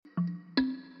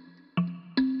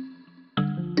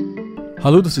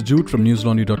Hello, this is Jude from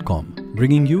newslaundry.com,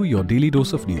 bringing you your daily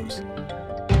dose of news.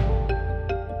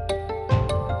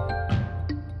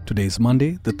 Today is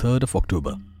Monday, the 3rd of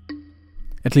October.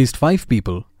 At least 5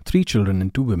 people, 3 children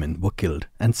and 2 women were killed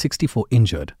and 64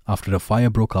 injured after a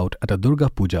fire broke out at a Durga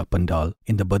Puja pandal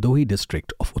in the Bhadoi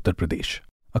district of Uttar Pradesh.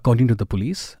 According to the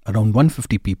police, around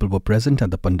 150 people were present at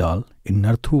the pandal in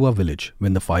Narthuwa village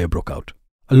when the fire broke out.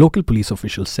 A local police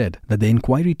official said that the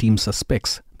inquiry team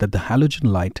suspects that the halogen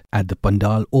light at the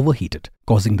pandal overheated,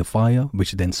 causing the fire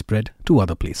which then spread to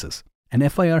other places. An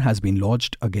FIR has been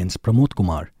lodged against Pramod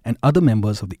Kumar and other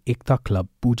members of the Ekta Club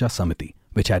Puja Samiti,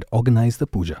 which had organized the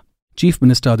puja. Chief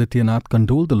Minister Adityanath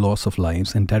condoled the loss of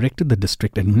lives and directed the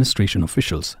district administration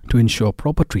officials to ensure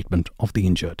proper treatment of the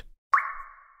injured.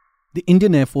 The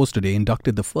Indian Air Force today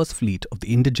inducted the first fleet of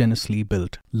the indigenously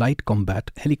built Light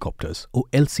Combat Helicopters or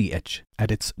LCH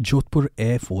at its Jodhpur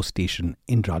Air Force Station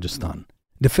in Rajasthan.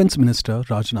 Defence Minister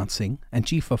Rajnath Singh and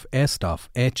Chief of Air Staff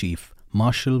Air Chief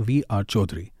Marshal V.R.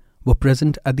 Chaudhary were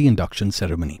present at the induction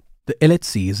ceremony. The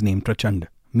LHC is named Prachand,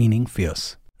 meaning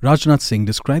fierce. Rajnath Singh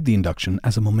described the induction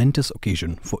as a momentous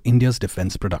occasion for India's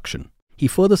defence production. He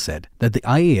further said that the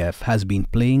IAF has been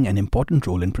playing an important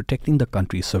role in protecting the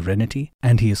country's sovereignty,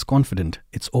 and he is confident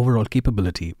its overall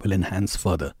capability will enhance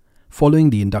further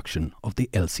following the induction of the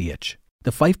LCH.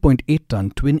 The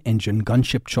 5.8-ton twin-engine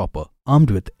gunship chopper, armed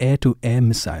with air-to-air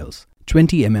missiles,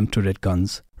 20mm turret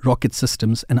guns, rocket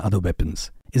systems and other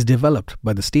weapons, is developed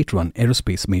by the state-run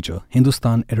aerospace major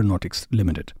Hindustan Aeronautics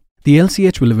Limited. The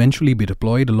LCH will eventually be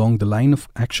deployed along the line of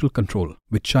actual control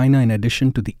with China in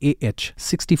addition to the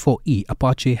AH-64E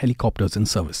Apache helicopters in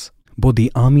service. Both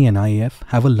the Army and IAF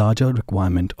have a larger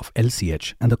requirement of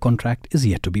LCH and the contract is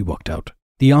yet to be worked out.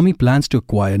 The Army plans to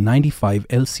acquire 95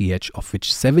 LCH, of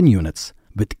which 7 units,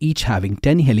 with each having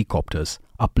 10 helicopters,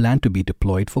 are planned to be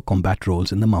deployed for combat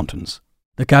roles in the mountains.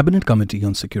 The Cabinet Committee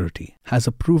on Security has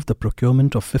approved the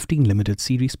procurement of 15 limited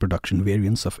series production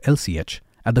variants of LCH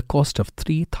at the cost of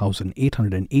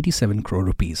 3,887 crore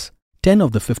rupees. 10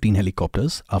 of the 15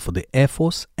 helicopters are for the Air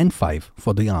Force and 5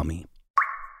 for the Army.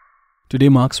 Today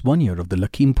marks 1 year of the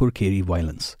Lakhimpur Kheri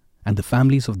violence, and the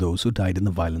families of those who died in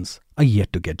the violence are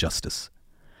yet to get justice.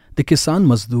 The Kisan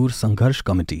Mazdoor Sangharsh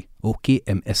Committee, or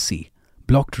KMSC,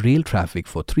 blocked rail traffic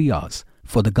for 3 hours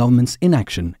for the government's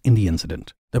inaction in the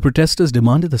incident. The protesters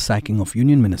demanded the sacking of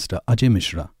Union Minister Ajay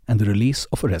Mishra and the release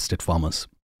of arrested farmers.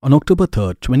 On October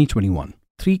 3, 2021,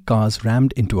 3 cars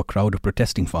rammed into a crowd of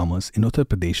protesting farmers in Uttar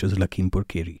Pradesh's Lakhimpur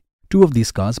Kheri. 2 of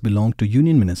these cars belonged to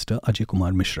Union Minister Ajay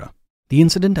Kumar Mishra. The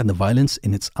incident and the violence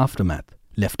in its aftermath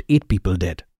left 8 people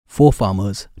dead, 4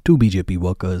 farmers, 2 BJP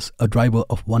workers, a driver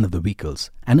of one of the vehicles,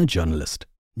 and a journalist.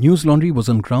 News Laundry was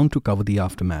on ground to cover the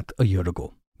aftermath a year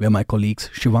ago, where my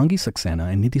colleagues Shivangi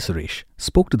Saxena and Nidhi Suresh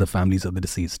spoke to the families of the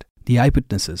deceased, the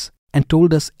eyewitnesses, and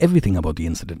told us everything about the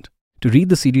incident. To read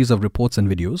the series of reports and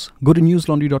videos, go to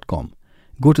newslaundry.com.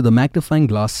 Go to the magnifying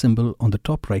glass symbol on the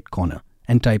top right corner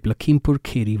and type Lakhimpur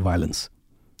Kheri violence.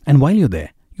 And while you're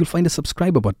there, you'll find a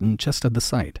subscriber button just at the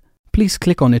side. Please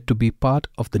click on it to be part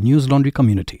of the News Laundry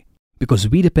community, because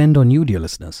we depend on you, dear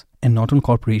listeners, and not on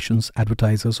corporations,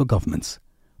 advertisers or governments.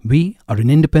 We are an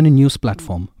independent news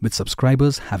platform with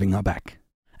subscribers having our back.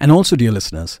 And also, dear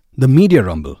listeners, the Media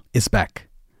Rumble is back.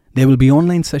 There will be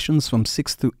online sessions from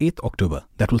 6th to 8th October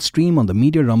that will stream on the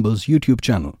Media Rumble's YouTube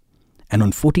channel. And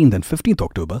on 14th and 15th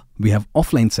October, we have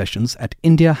offline sessions at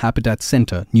India Habitat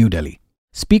Centre, New Delhi.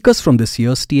 Speakers from this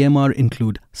year's TMR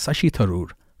include Sashi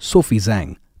Tharoor, Sophie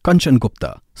Zhang, Kanchan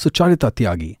Gupta, Sucharita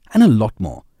Tyagi, and a lot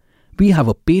more. We have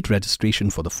a paid registration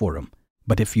for the forum,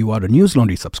 but if you are a News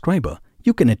Laundry subscriber,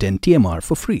 you can attend TMR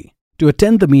for free. To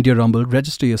attend the Media Rumble,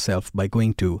 register yourself by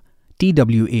going to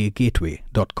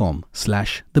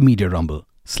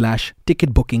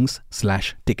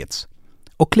twagateway.com/themediarumble/ticketbookings/tickets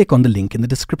or click on the link in the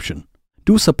description.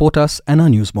 Do support us and our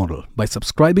news model by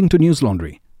subscribing to News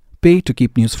Laundry. Pay to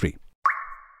keep news free.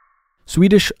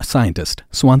 Swedish scientist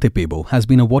Svante Pääbo has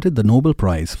been awarded the Nobel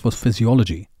Prize for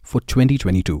Physiology for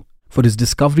 2022 for his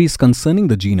discoveries concerning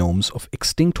the genomes of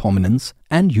extinct hominins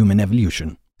and human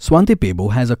evolution. Svante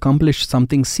Pääbo has accomplished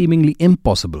something seemingly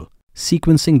impossible,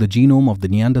 sequencing the genome of the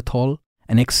Neanderthal,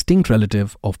 an extinct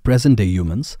relative of present-day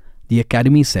humans, the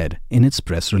Academy said in its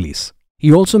press release.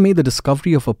 He also made the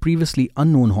discovery of a previously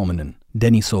unknown hominin,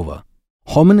 Denisova.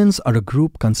 Hominins are a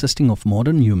group consisting of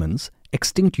modern humans,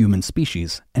 extinct human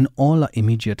species, and all our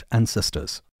immediate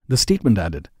ancestors. The statement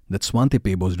added that Svante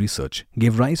Pääbo's research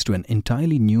gave rise to an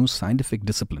entirely new scientific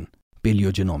discipline,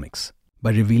 paleogenomics.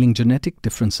 By revealing genetic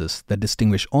differences that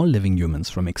distinguish all living humans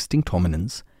from extinct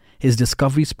hominins, his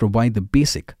discoveries provide the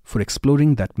basic for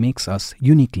exploring that makes us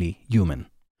uniquely human.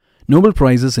 Nobel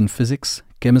Prizes in physics,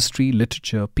 chemistry,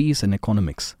 literature, peace and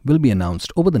economics will be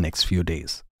announced over the next few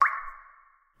days.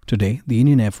 Today, the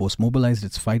Indian Air Force mobilized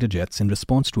its fighter jets in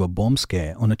response to a bomb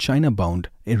scare on a China-bound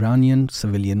Iranian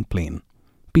civilian plane,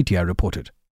 PTI reported.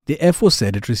 The Air Force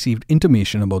said it received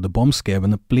intimation about the bomb scare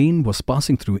when the plane was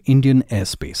passing through Indian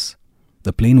airspace.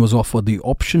 The plane was offered the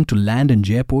option to land in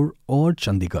Jaipur or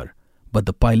Chandigarh, but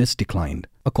the pilots declined,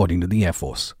 according to the Air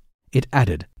Force. It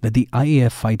added that the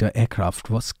IAF fighter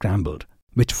aircraft was scrambled,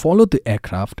 which followed the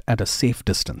aircraft at a safe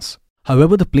distance.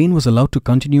 However, the plane was allowed to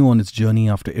continue on its journey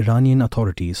after Iranian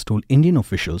authorities told Indian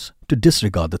officials to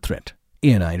disregard the threat,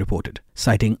 ANI reported,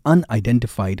 citing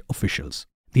unidentified officials.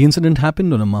 The incident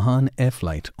happened on a Mahan air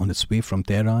flight on its way from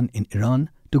Tehran in Iran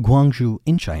to Guangzhou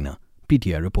in China,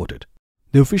 PTI reported.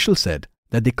 The official said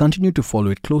that they continued to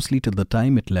follow it closely till the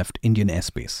time it left Indian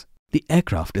airspace. The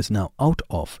aircraft is now out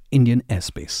of Indian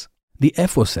airspace. The Air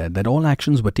Force said that all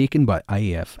actions were taken by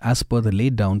IAF as per the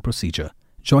laid-down procedure,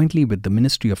 jointly with the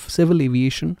Ministry of Civil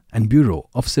Aviation and Bureau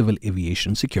of Civil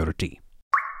Aviation Security.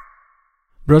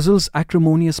 Brazil's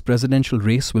acrimonious presidential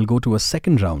race will go to a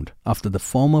second round after the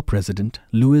former president,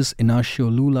 Luiz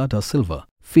Inácio Lula da Silva,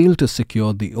 failed to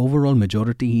secure the overall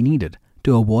majority he needed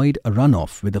to avoid a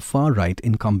runoff with the far-right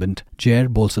incumbent Jair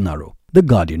Bolsonaro, The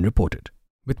Guardian reported.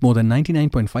 With more than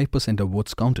 99.5% of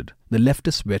votes counted, the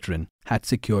leftist veteran had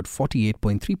secured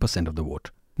 48.3% of the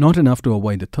vote, not enough to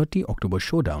avoid the 30 October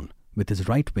showdown with his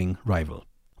right-wing rival.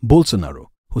 Bolsonaro,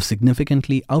 who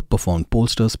significantly outperformed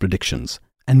pollsters' predictions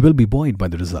and will be buoyed by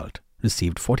the result,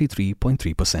 received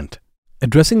 43.3%.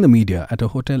 Addressing the media at a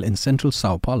hotel in central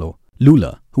Sao Paulo,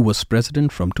 Lula, who was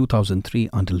president from 2003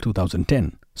 until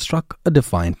 2010, struck a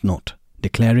defiant note,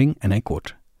 declaring, and I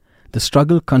quote, "The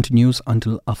struggle continues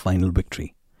until our final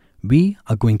victory. We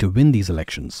are going to win these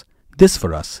elections. This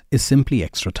for us is simply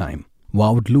extra time,"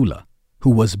 vowed Lula, who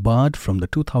was barred from the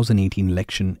 2018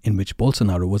 election in which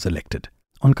Bolsonaro was elected,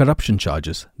 on corruption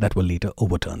charges that were later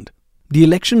overturned. The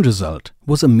election result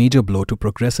was a major blow to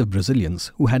progressive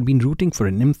Brazilians who had been rooting for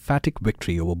an emphatic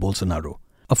victory over Bolsonaro,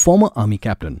 a former army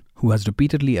captain who has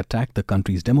repeatedly attacked the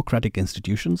country's democratic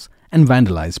institutions and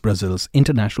vandalized Brazil's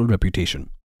international reputation.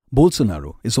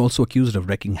 Bolsonaro is also accused of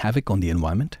wreaking havoc on the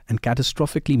environment and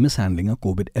catastrophically mishandling a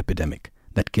COVID epidemic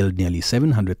that killed nearly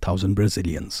 700,000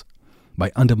 Brazilians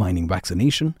by undermining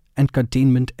vaccination and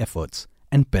containment efforts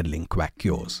and peddling quack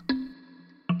cures.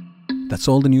 That's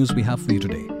all the news we have for you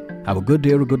today. Have a good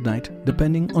day or a good night,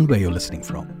 depending on where you're listening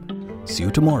from. See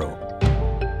you tomorrow.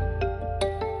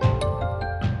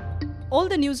 All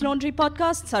the News Laundry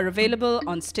podcasts are available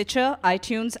on Stitcher,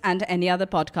 iTunes, and any other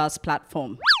podcast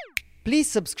platform. Please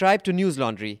subscribe to News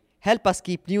Laundry. Help us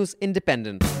keep news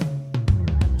independent.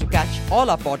 To catch all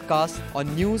our podcasts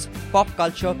on news, pop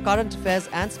culture, current affairs,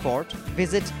 and sport,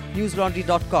 visit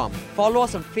newslaundry.com. Follow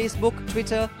us on Facebook,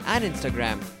 Twitter, and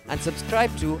Instagram, and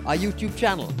subscribe to our YouTube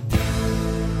channel.